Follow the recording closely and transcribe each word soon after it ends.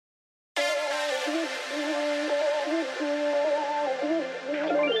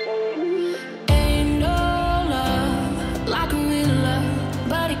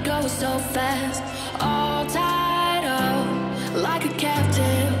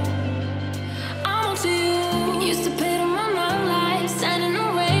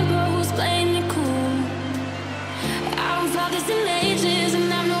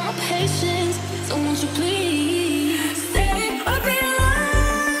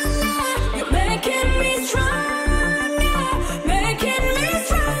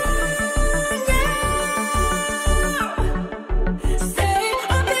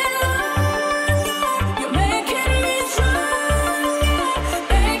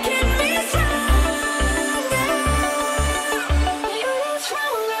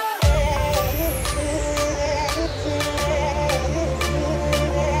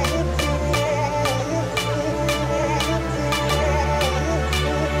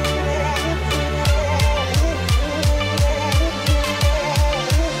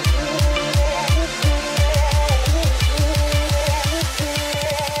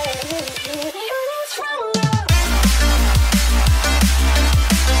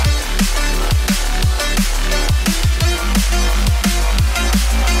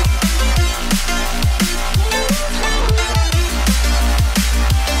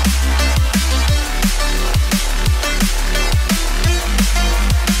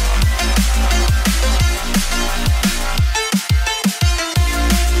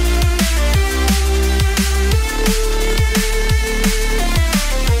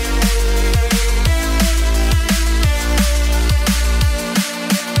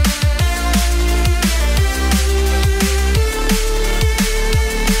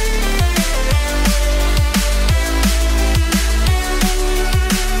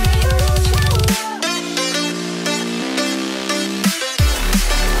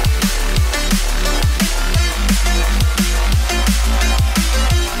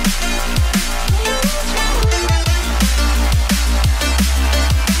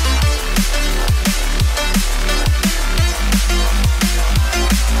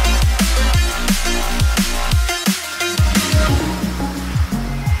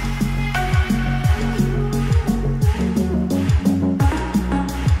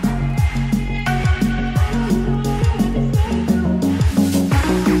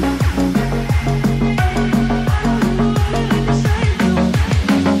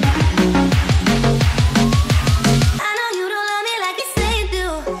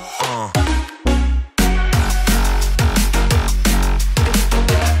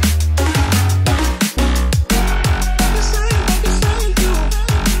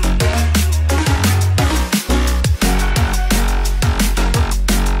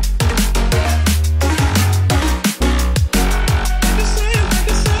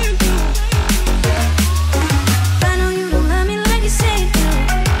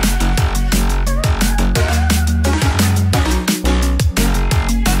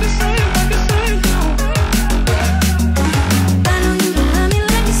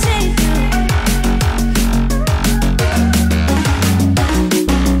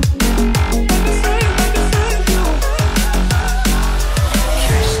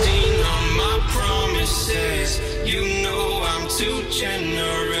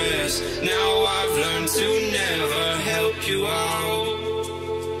generous. Now I've learned to never help you out,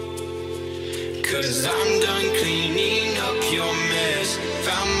 'cause I'm done cleaning up your mess.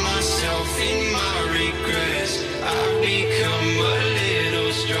 Found myself in my regrets. I've become a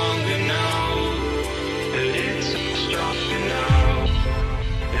little stronger now. A little stronger now.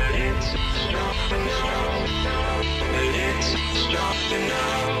 A little stronger now. A little stronger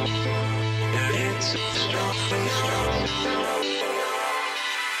now. A little stronger now.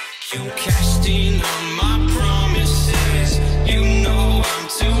 You cashed in on my promises. You know I'm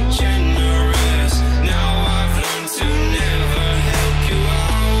too generous. Now I've learned to never help you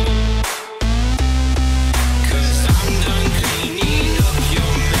out, 'cause I'm done cleaning up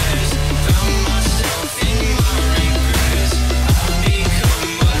your mess. Found myself in my regrets. I've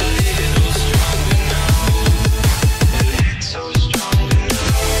become a little stronger now. A little stronger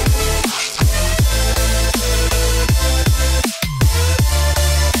now.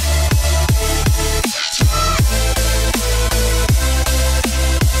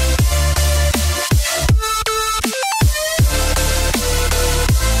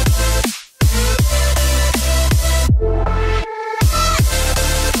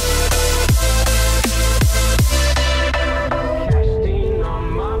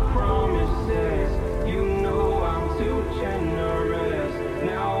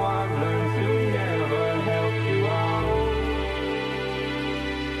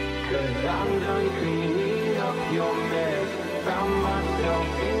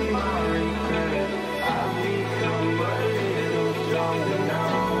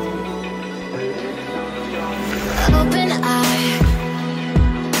 Open eye,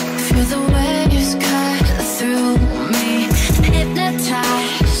 feel the waves cut through me.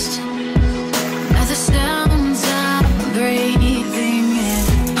 Hypnotized by the sounds I'm breathing in.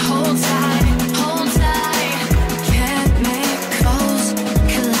 Hold tight, chemicals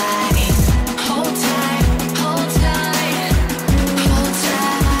collide. Hold tight, hold tight, hold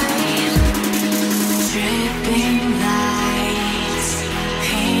tight. Dripping lights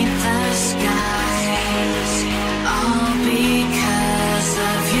paint the skies, all because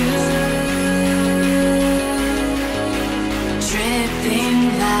of you. Dripping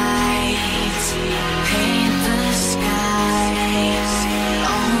lights paint the skies,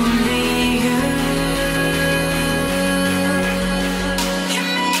 only you can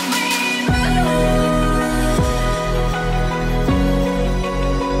make me move.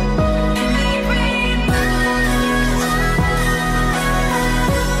 Can make me move.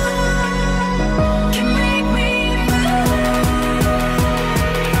 Can make me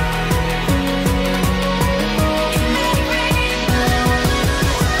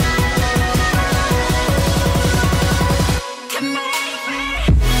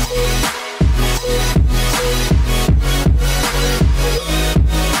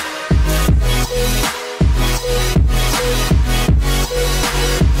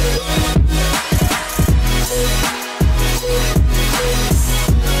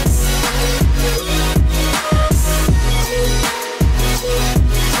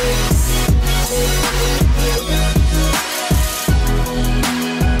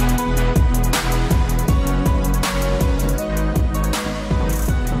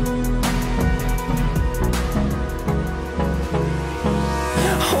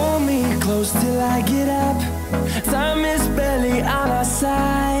Hold me close till I get up. Time is barely on our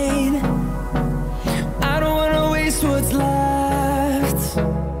side. I don't wanna waste what's left.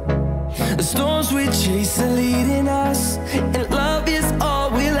 The storms we chase are leading us, and love is all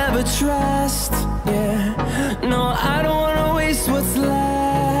we'll ever trust. Yeah, no, I don't wanna waste what's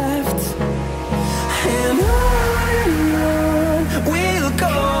left. And on we'll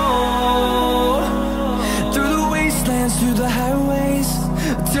go, through the wastelands, through the highways,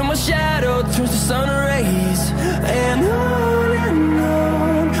 till my shadow turns to sun rays. And on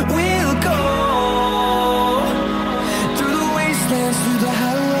we'll go, through the wastelands, through the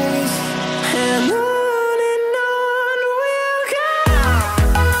highways. And on we'll go.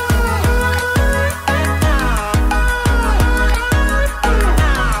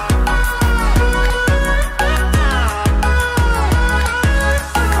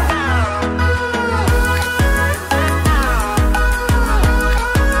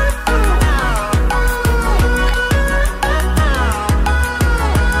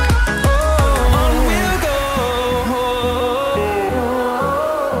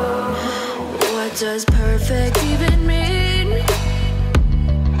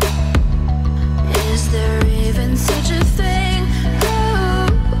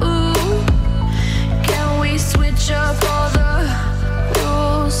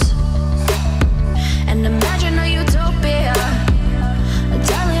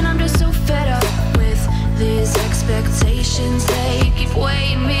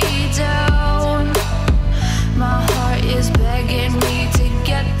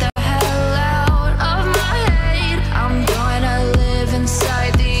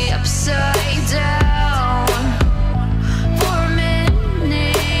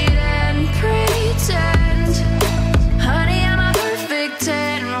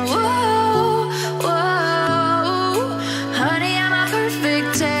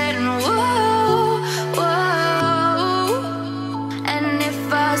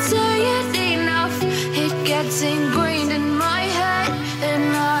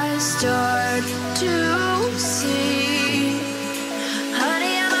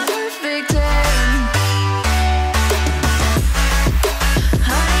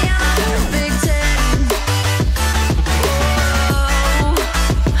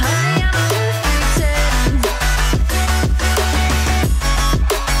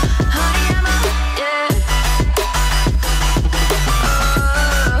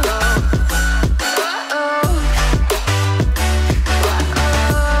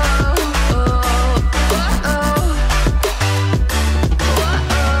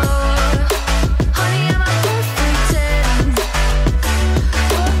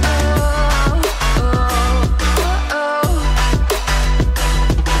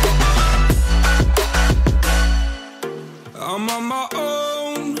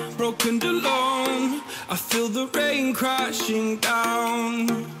 broke and alone. I feel the rain crashing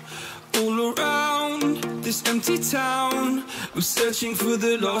down all around this empty town. I'm searching for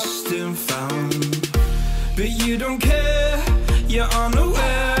the lost and found, but you don't care, you're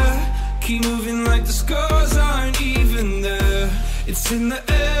unaware. Keep moving like the scars aren't even there. It's in the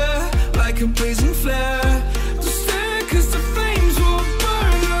air like a blazing flare. Don't stare 'cause the flames will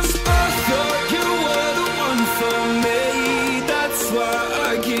burn us. I thought you were the one for me, that's why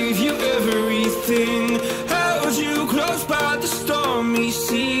I gave you everything. Held you close by the stormy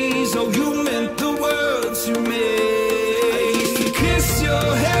seas. Oh, you meant the world to me. I used to kiss your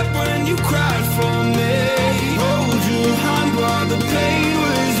head when you cried for me, hold your hand while the pain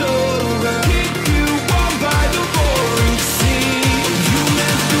was over, keep you warm by the roaring sea. Oh, you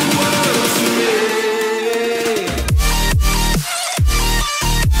meant the world to me.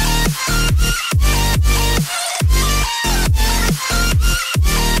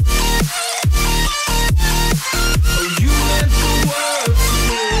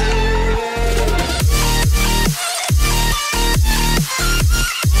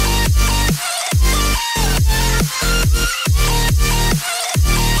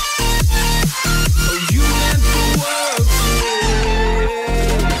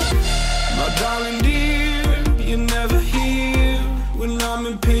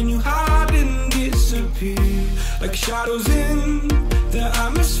 Like shadows in the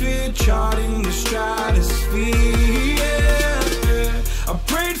atmosphere, charting the stratosphere. Yeah. I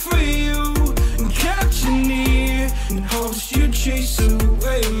prayed for you and kept you near in hopes you'd chase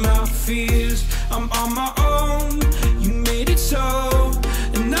away my fears. I'm on my own, you made it so,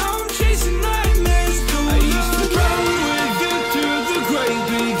 and now I'm chasing nightmares too. I used to run with you through the great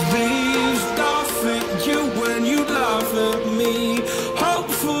big leaves, laugh at you when you laugh at me. Hope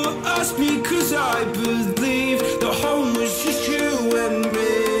for us because I believe the home was just you and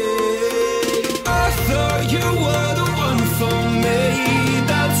me. I thought you were the one for me,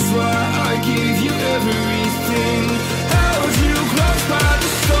 that's why I gave you everything. Held you close by the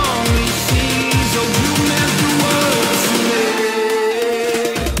stormy seas. Oh, you meant the world to me.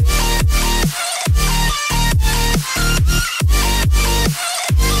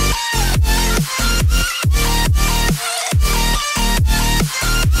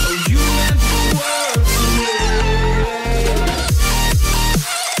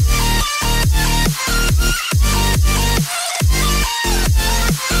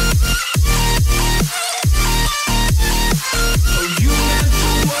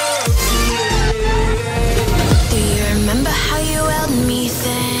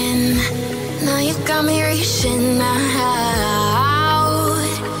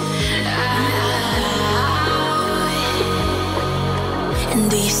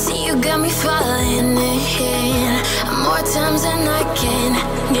 Times and I can't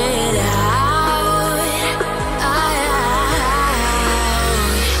get out.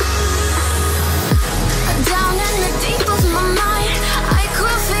 Down in the deep of my mind, I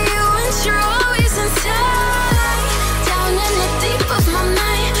call for you and you're always inside. Down in the deep of my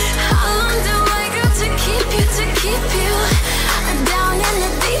mind, how long do I got to keep you, to keep you? Down in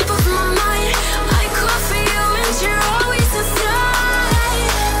the deep of my mind, I call for you and you're always inside.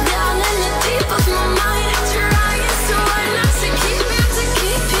 Down in the deep of my mind, trying so hard not to keep you, to keep you.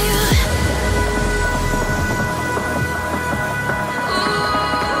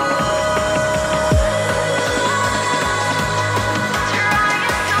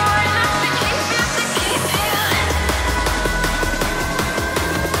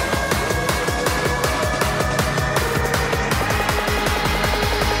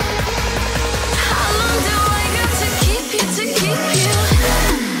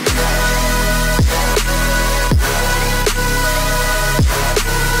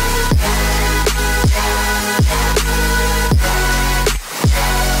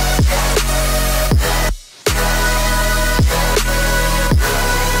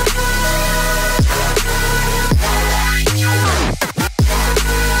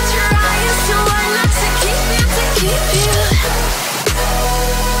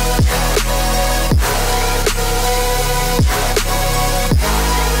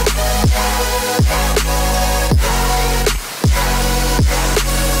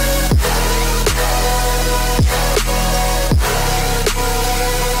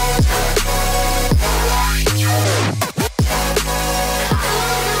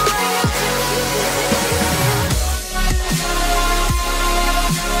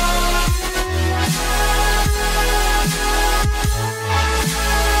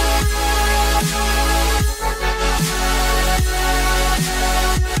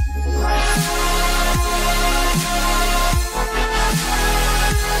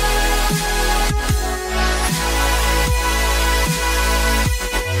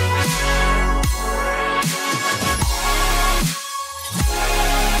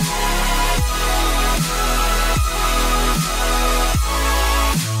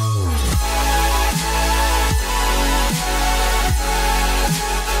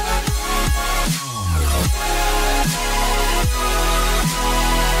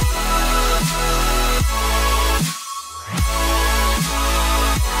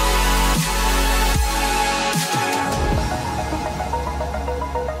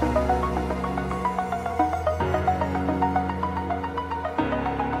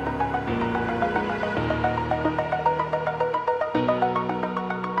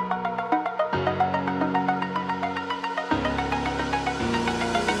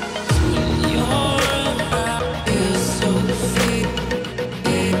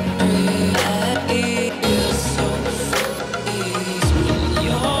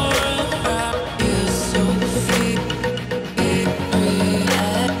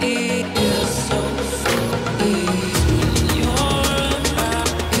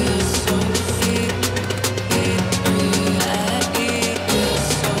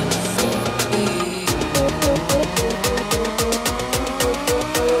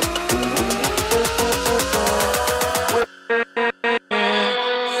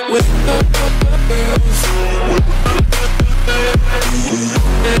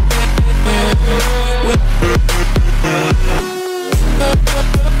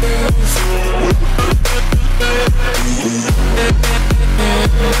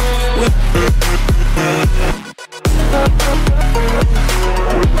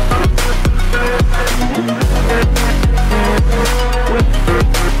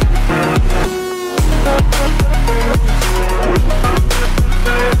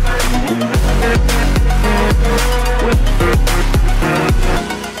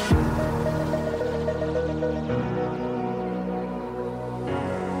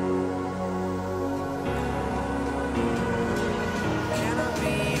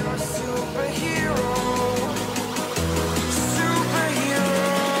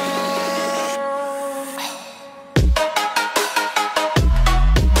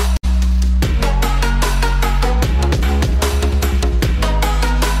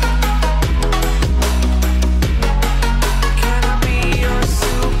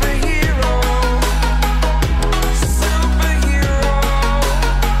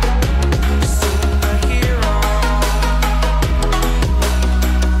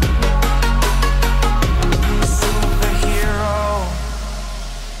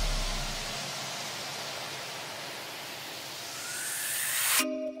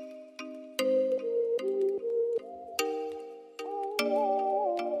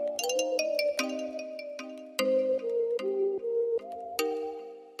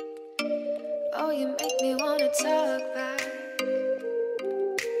 Oh, you make me wanna talk back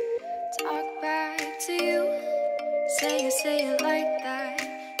to you. Say it like that.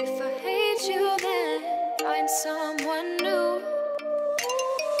 If I hate you, then find someone new.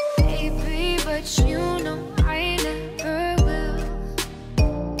 Baby, but you know I never will.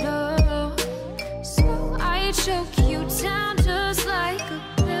 No, so I choke you down just like a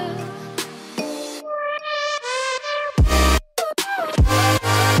pill.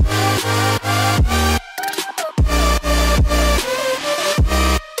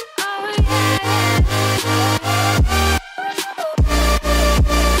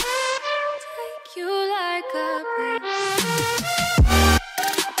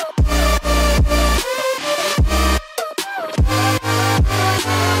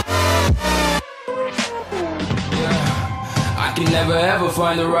 Never ever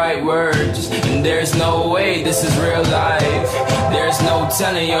find the right words, and there's no way this is real life. There's no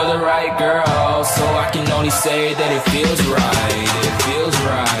telling you're the right girl, so I can only say that it feels right. It feels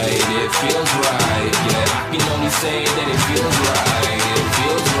right, it feels right. Yeah, I can only say that it feels right. It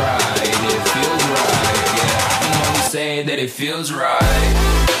feels right, it feels right. Yeah, I can only say that it feels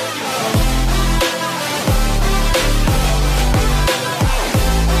right.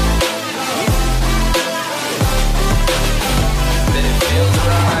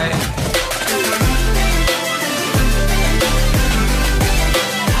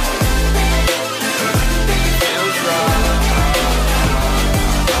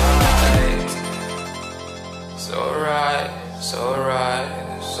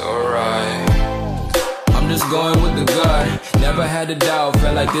 Going with the gut, never had a doubt,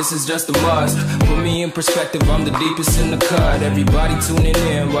 felt like this is just a must. Put me in perspective, I'm the deepest in the cut. Everybody tuning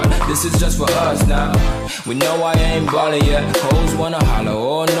in, but this is just for us now. We know I ain't ballin' yet, hoes wanna holler,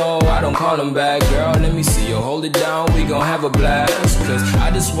 oh no, I don't call them back. Girl, let me see you hold it down, we gon' have a blast. Cause I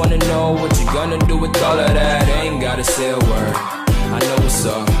just wanna know what you gonna do with all of that. Ain't gotta say a word, I know what's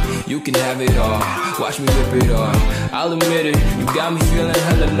up, you can have it all. Watch me rip it off, I'll admit it, you got me feeling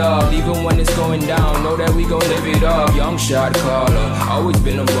hella love. Even when it's going down, know that we gon' live it up. Young shot caller, always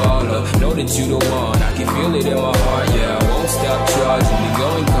been a baller. Know that you the one, I can feel it in my heart. Yeah, I won't stop charging, we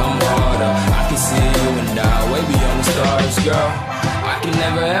going come harder. I can see you and I, way beyond the stars, girl. I can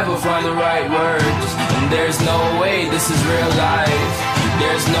never ever find the right words, and there's no way this is real life.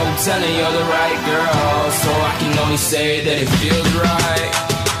 There's no telling you're the right girl, so I can only say that it feels right.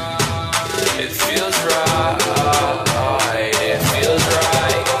 It feels right. It feels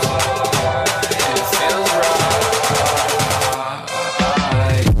right. It feels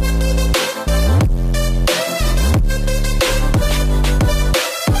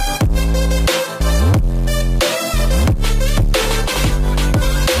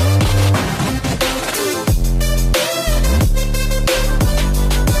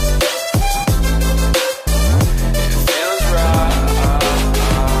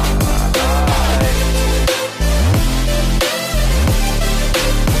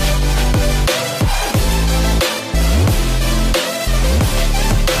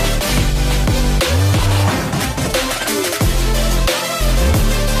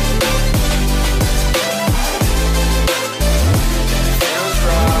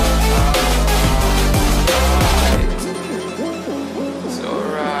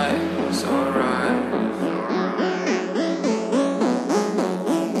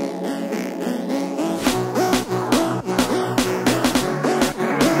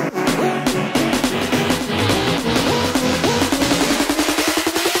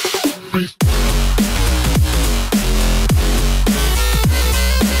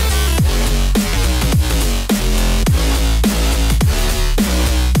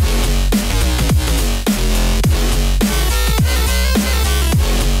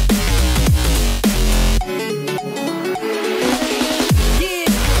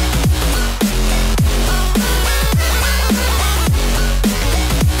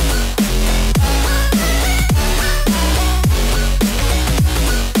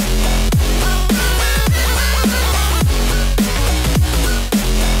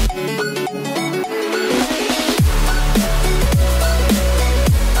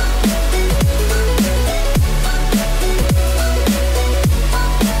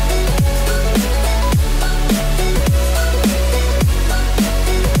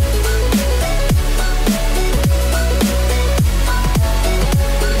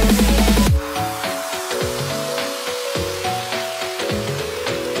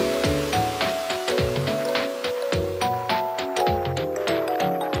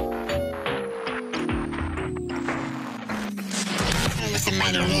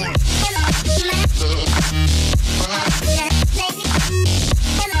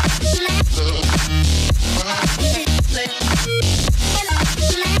Let's go.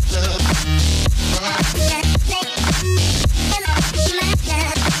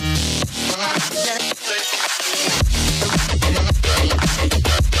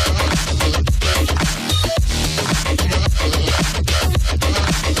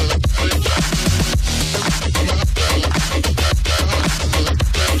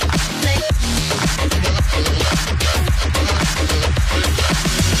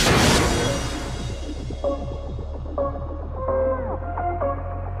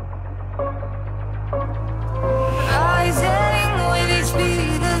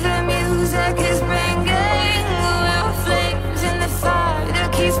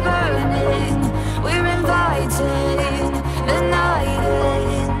 keeps burning. We're inviting the night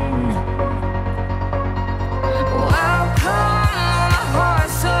in. Welcome, my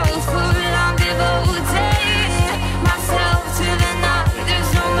heart's so full. I'm devoting myself to the night.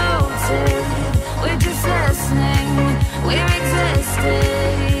 There's no motive. We're just listening. We're existing.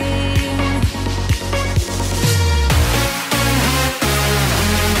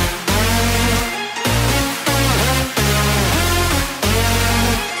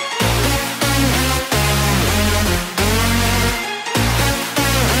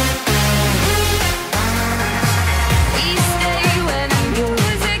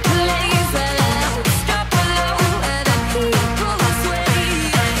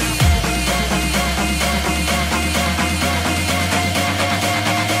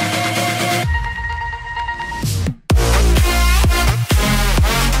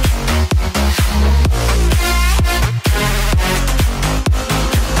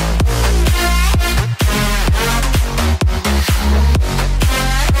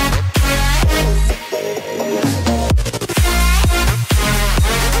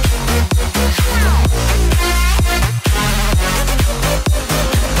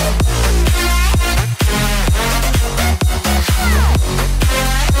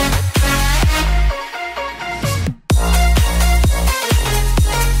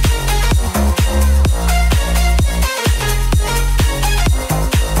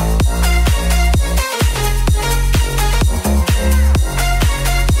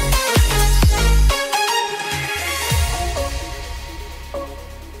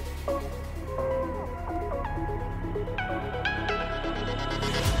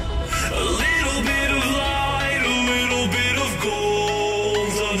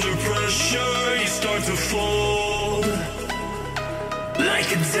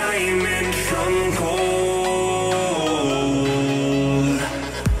 Like a diamond from gold.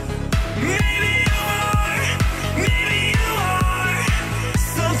 Maybe you are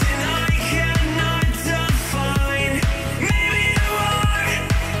something I cannot define. Maybe you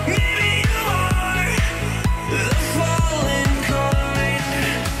are the fallen kind.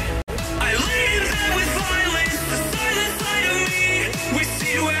 I lay in bed with violence, the silent side of me. We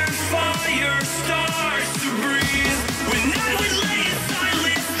see where fire starts to breathe. When I would lay in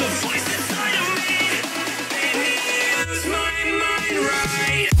silence, the voice inside of me made me lose my mind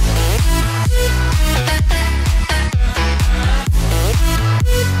right.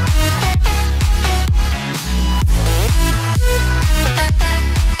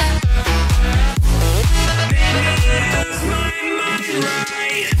 Made me lose my mind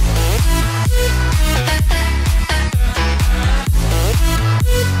right.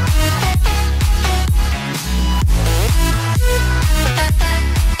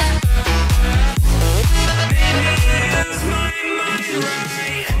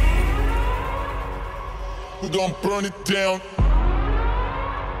 We gon' burn it down.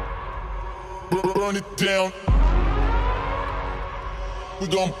 Burn it down. We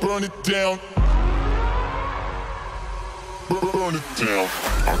gon' burn it down. Burn it down.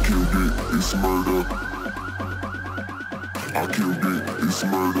 I killed it, it's murder. I killed it, it's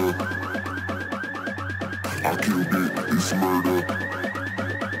murder. I killed it, it's murder.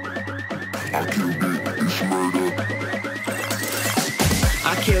 I killed it, it's murder.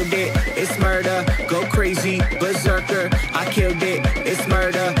 I killed it, it's murder, go crazy, berserker. I killed it, it's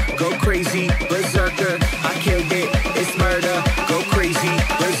murder, go crazy, berserker. I killed it, it's murder, go crazy,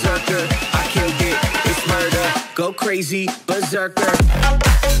 berserker. I killed it, it's murder, go crazy, berserker.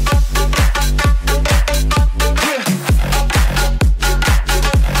 Yeah.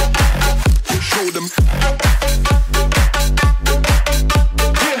 Show them.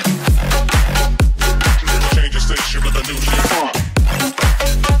 Yeah. Change the station with a new shit.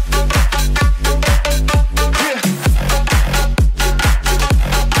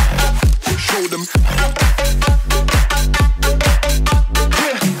 Show them.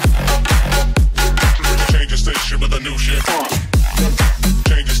 Change the station with a new shit.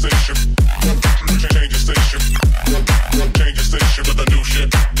 Change the station. Change the station. Change the station with a new shit.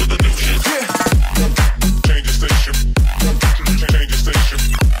 With a new shit. Change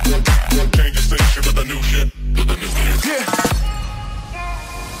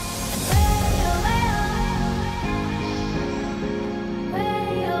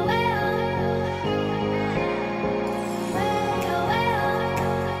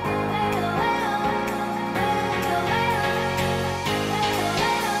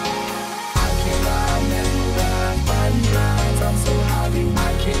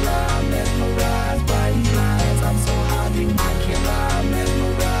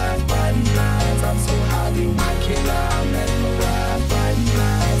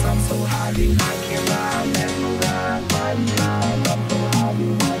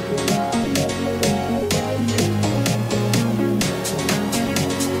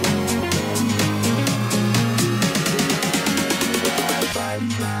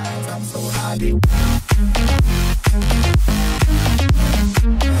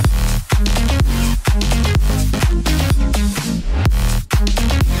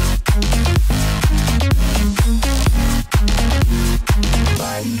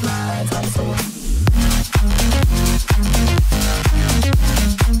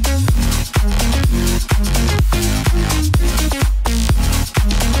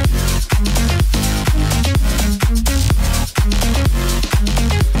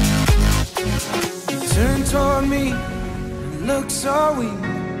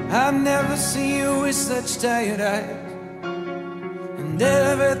Tired eyes, and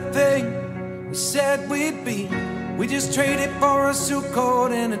everything we said we'd be, we just traded for a suit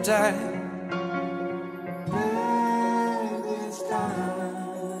coat and a tie.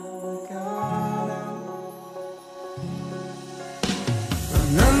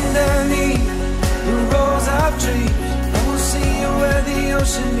 And underneath the rows of trees, I will see you where the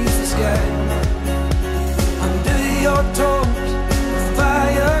ocean meets the sky. Under your toes, the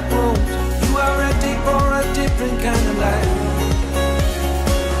fire glows. You are ready for a different kind of life.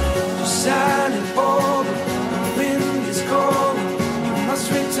 You're silent for the wind is cold. You must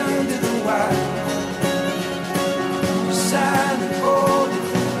return to the wild. You're silent for the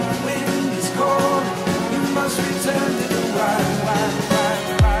wind is cold. You must return to the wild.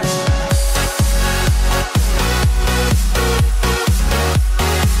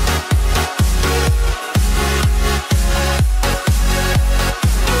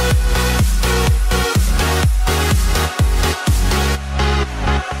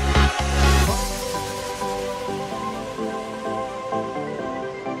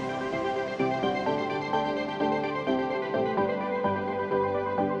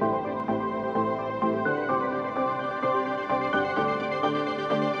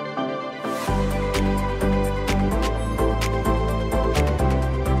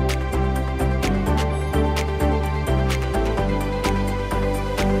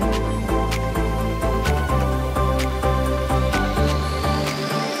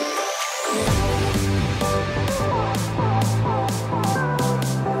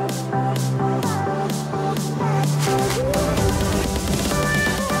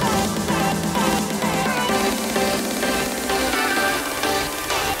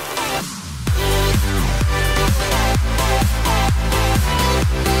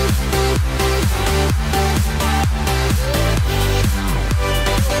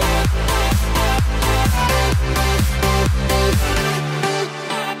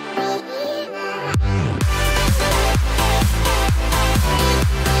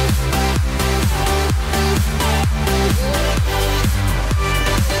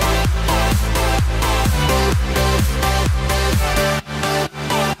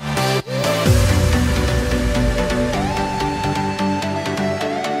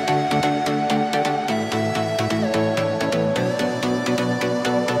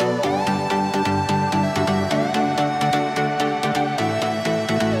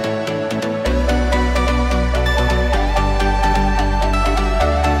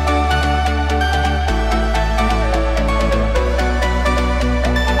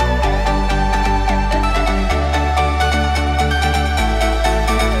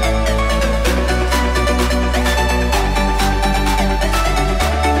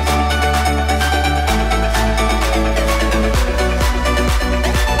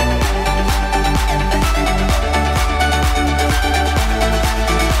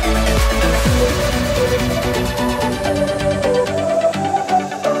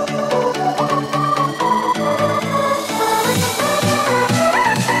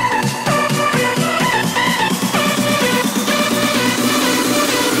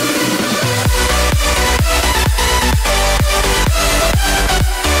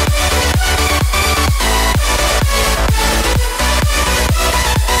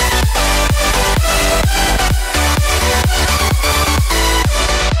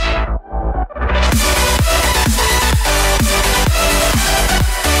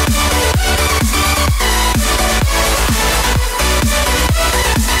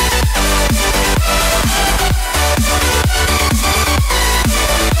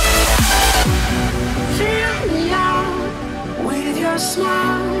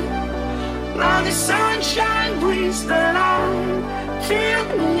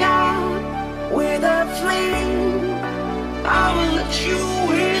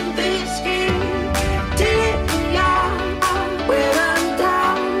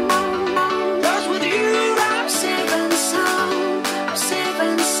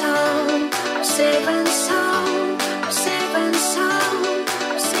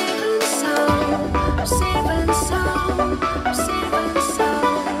 I'm saving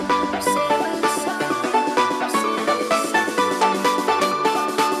some.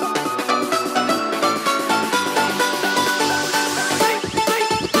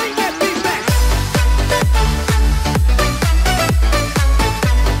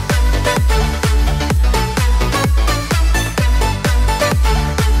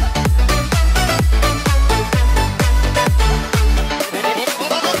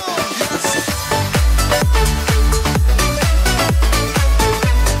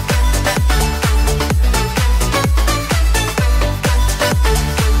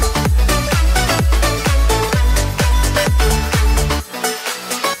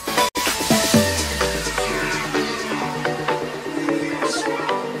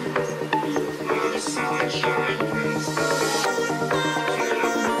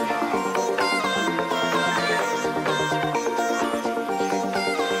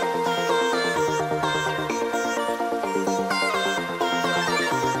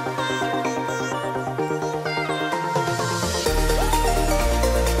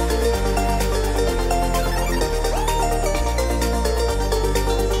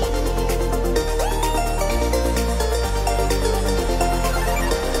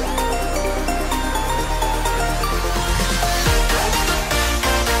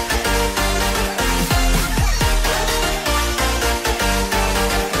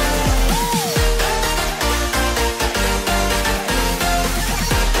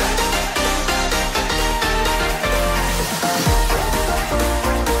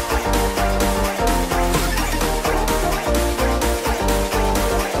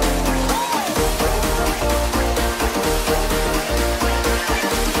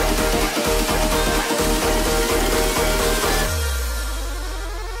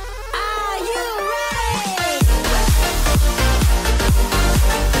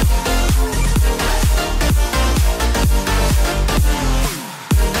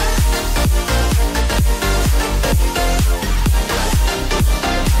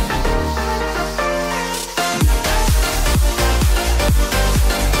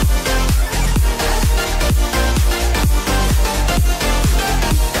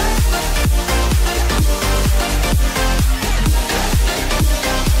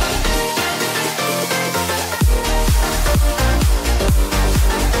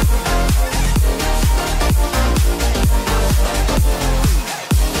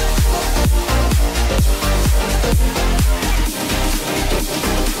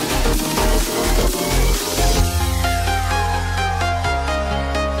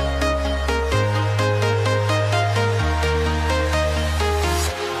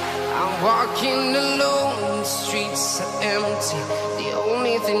 walking alone, the streets are empty. The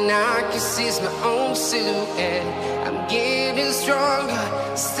only thing I can see is my own silhouette. I'm getting stronger,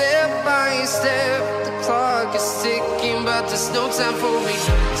 step by step. The clock is ticking, but there's no time for me.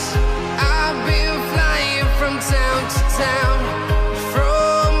 I've been flying from town to town,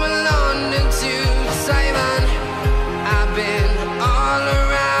 from London to Taiwan. I've been all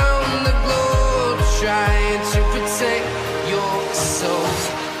around the globe, trying to protect your soul.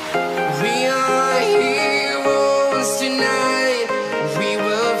 We are heroes tonight. We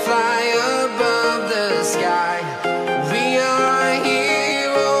will fly above the sky. We are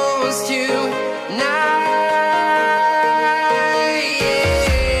heroes tonight.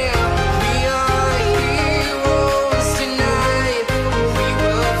 Yeah. We are heroes tonight. We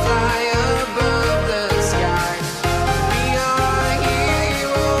will fly above the sky. We are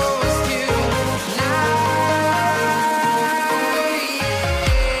heroes tonight.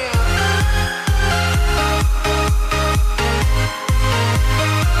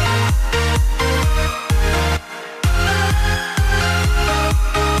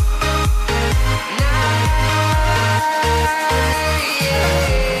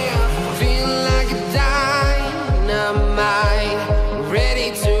 Feel like a dynamite, ready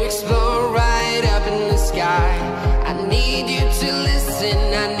to explode right up in the sky. I need you to listen,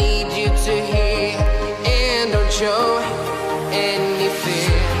 I need you to hear, and don't show any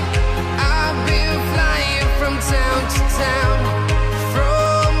fear. I've been flying from town to town,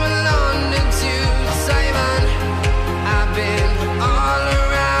 from London to Taiwan. I've been all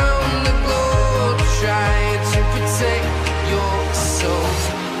around the globe, trying to protect your soul.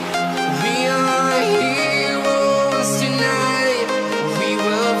 We are heroes tonight. We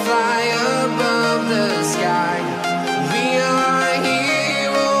will fly above the sky. We are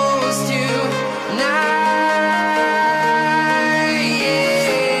heroes tonight.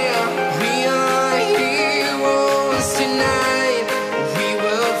 Yeah. We are heroes tonight. We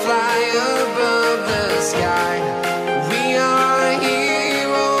will fly above the sky. We are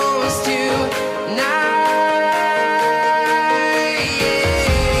heroes tonight.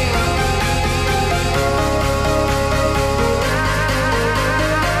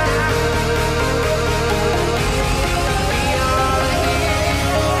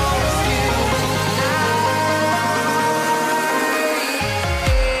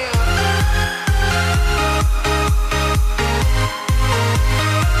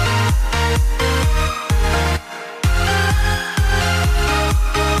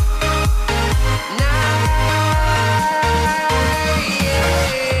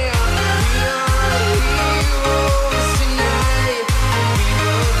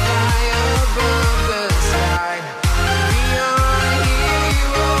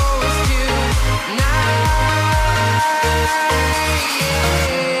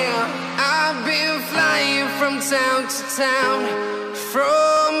 I've been flying from town to town,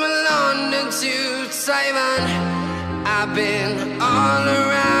 from London to Taiwan. I've been all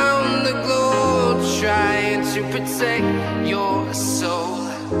around the globe, trying to protect your soul.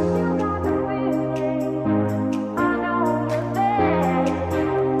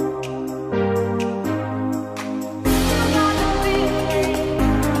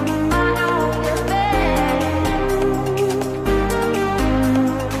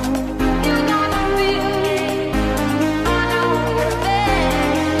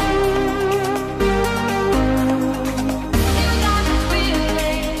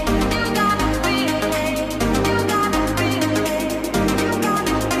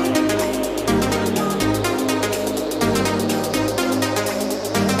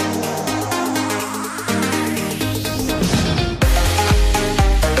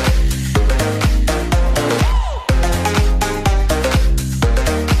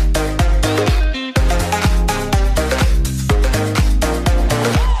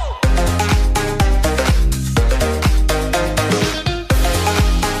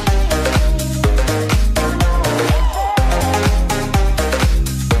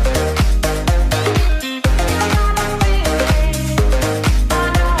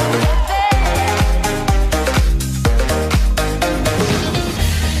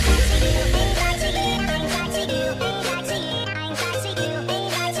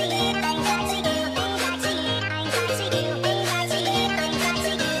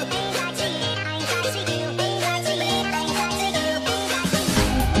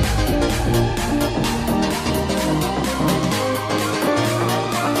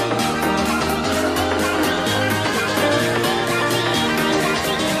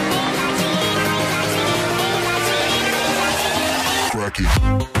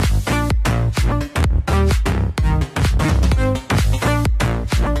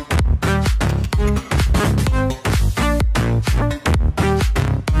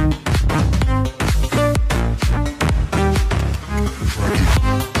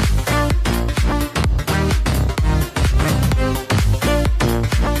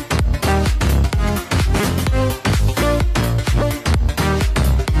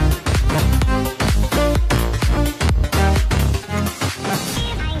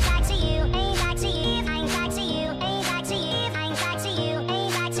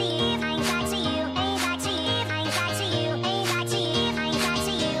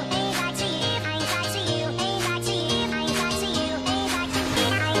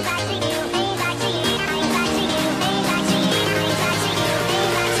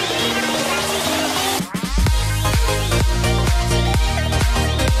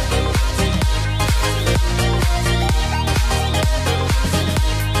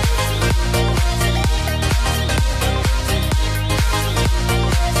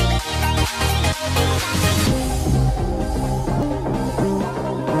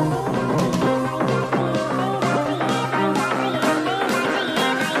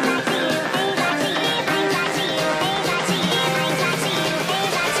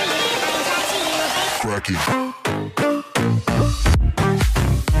 cracking.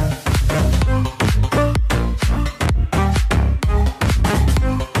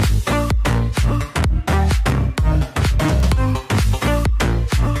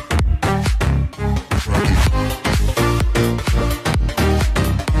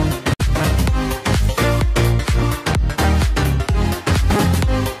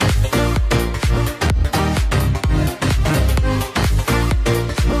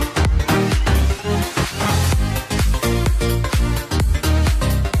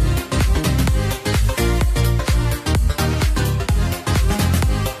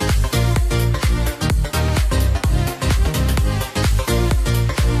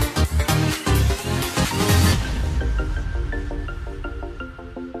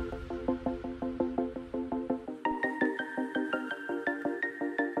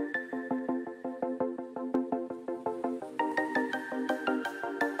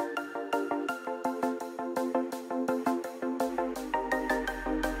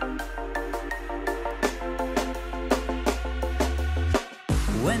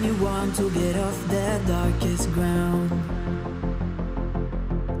 When you want to get off the darkest ground,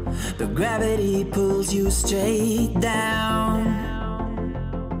 but gravity pulls you straight down.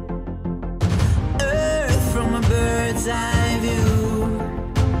 Earth from a bird's eye view.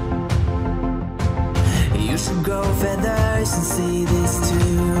 You should grow feathers and see this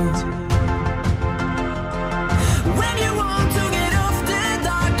too. When you want to get off the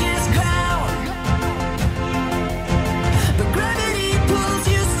darkest ground, but gravity pulls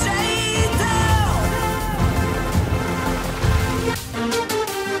you straight down.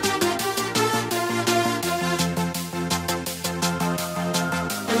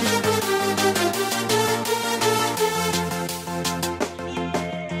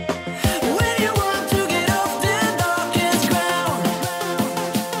 When you want to get off the darkest ground,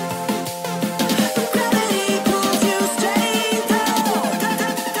 but gravity pulls you straight down.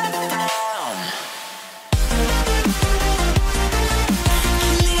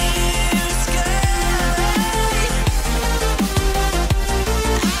 Clear sky.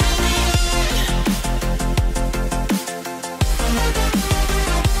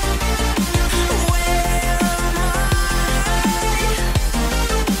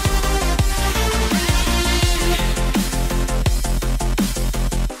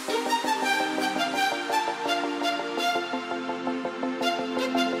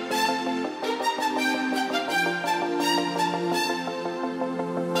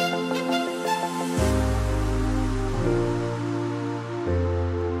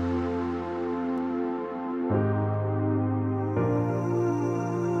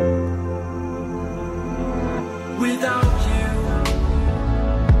 Without you,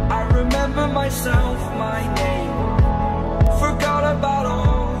 I remember myself, my name. Forgot about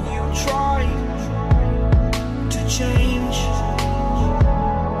all you tried to change.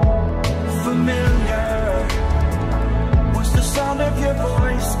 Familiar was the sound of your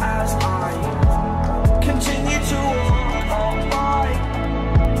voice as I continue to walk on by.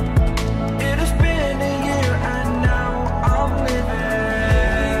 It has been a year and now I'm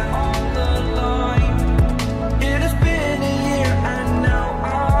living on the line. It has been a year and now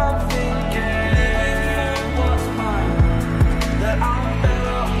I'm thinking what's mine, that I'm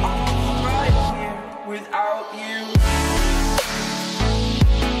better off right here without you.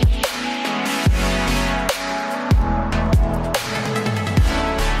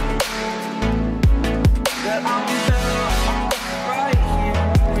 That I'm better off right here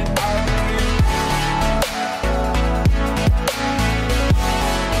without you. That I'm better off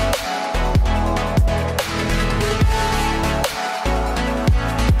right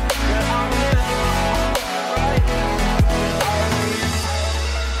here without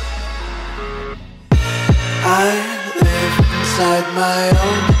you. I live inside my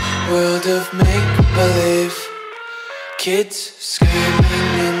own world of make-believe. Kids screaming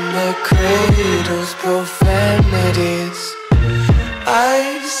in the cradles, profanities.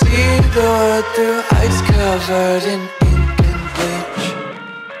 I see the world through ice covered in ink and bleach.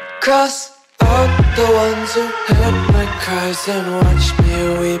 Cross out the ones who heard my cries and watched me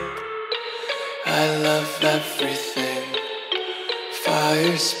weep. I love everything.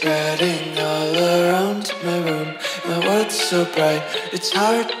 Fire spreading all around my room. My world's so bright, it's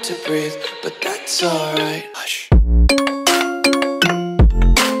hard to breathe, but that's alright. Hush.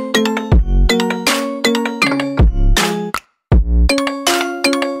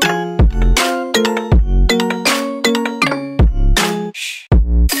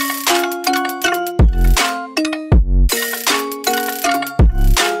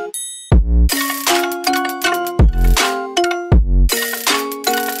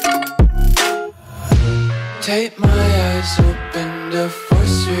 Tape my eyes open to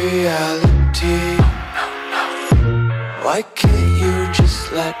force reality. Why can't you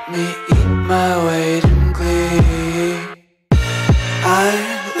just let me eat my weight in glee? I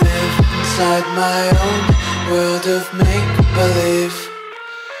live inside my own world of make-believe.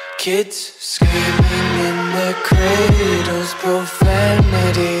 Kids screaming in their cradles,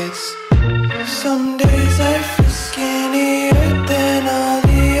 profanities. Some days I feel skinnier than all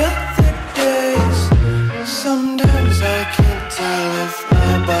the other days. Sometimes I can't tell if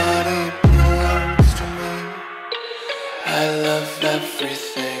my body belongs to me. I love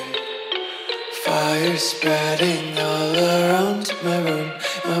everything. Fire spreading all around my room.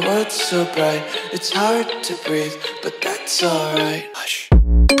 My world's so bright, it's hard to breathe, but that's alright. Hush.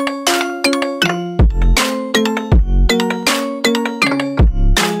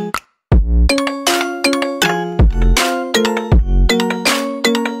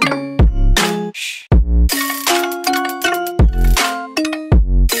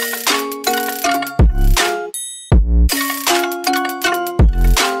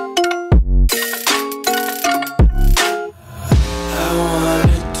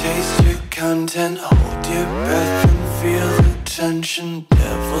 Hold your breath and feel the tension.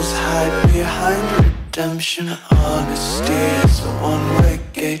 Devils hide behind redemption. Honesty is a one-way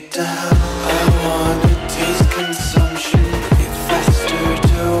gate to hell. I wanna taste consumption. Breathe faster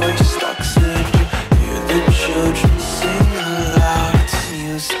to waste oxygen. Hear the children sing aloud. It's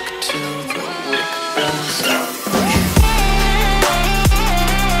music till the wick burns out.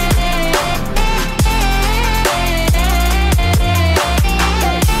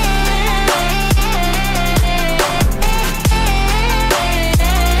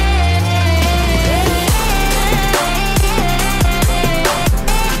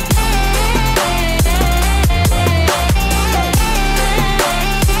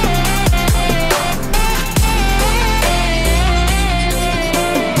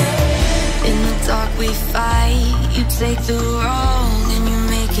 Take the wrong and you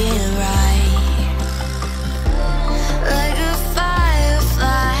make it right. Like a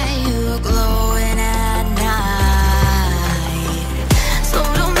firefly, you're glowing at night. So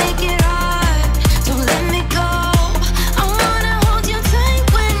don't make it hard, don't let me go. I wanna hold you tight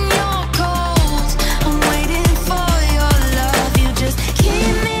when you're cold. I'm waiting for your love, you just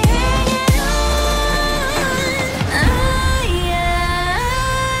keep me hanging on.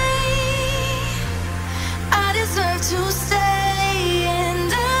 I deserve to stay,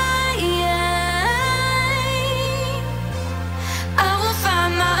 and I will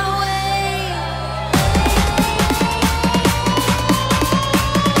find my way.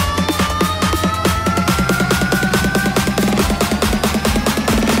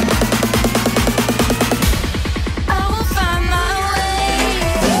 I will find my way.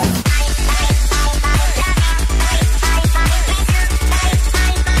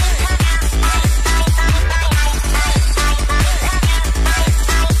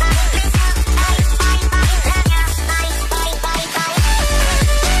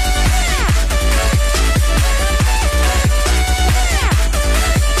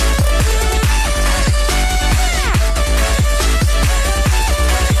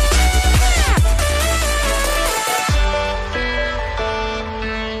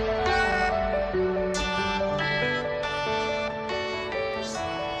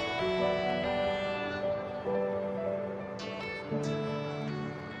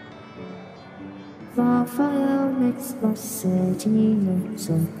 Fire makes the city look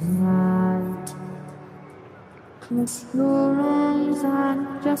so bright. Close your eyes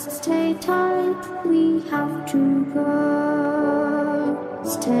and just stay tight. We have to go.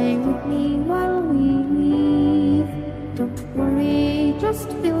 Stay with me while we leave. Don't worry, just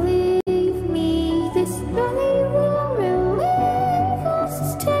believe.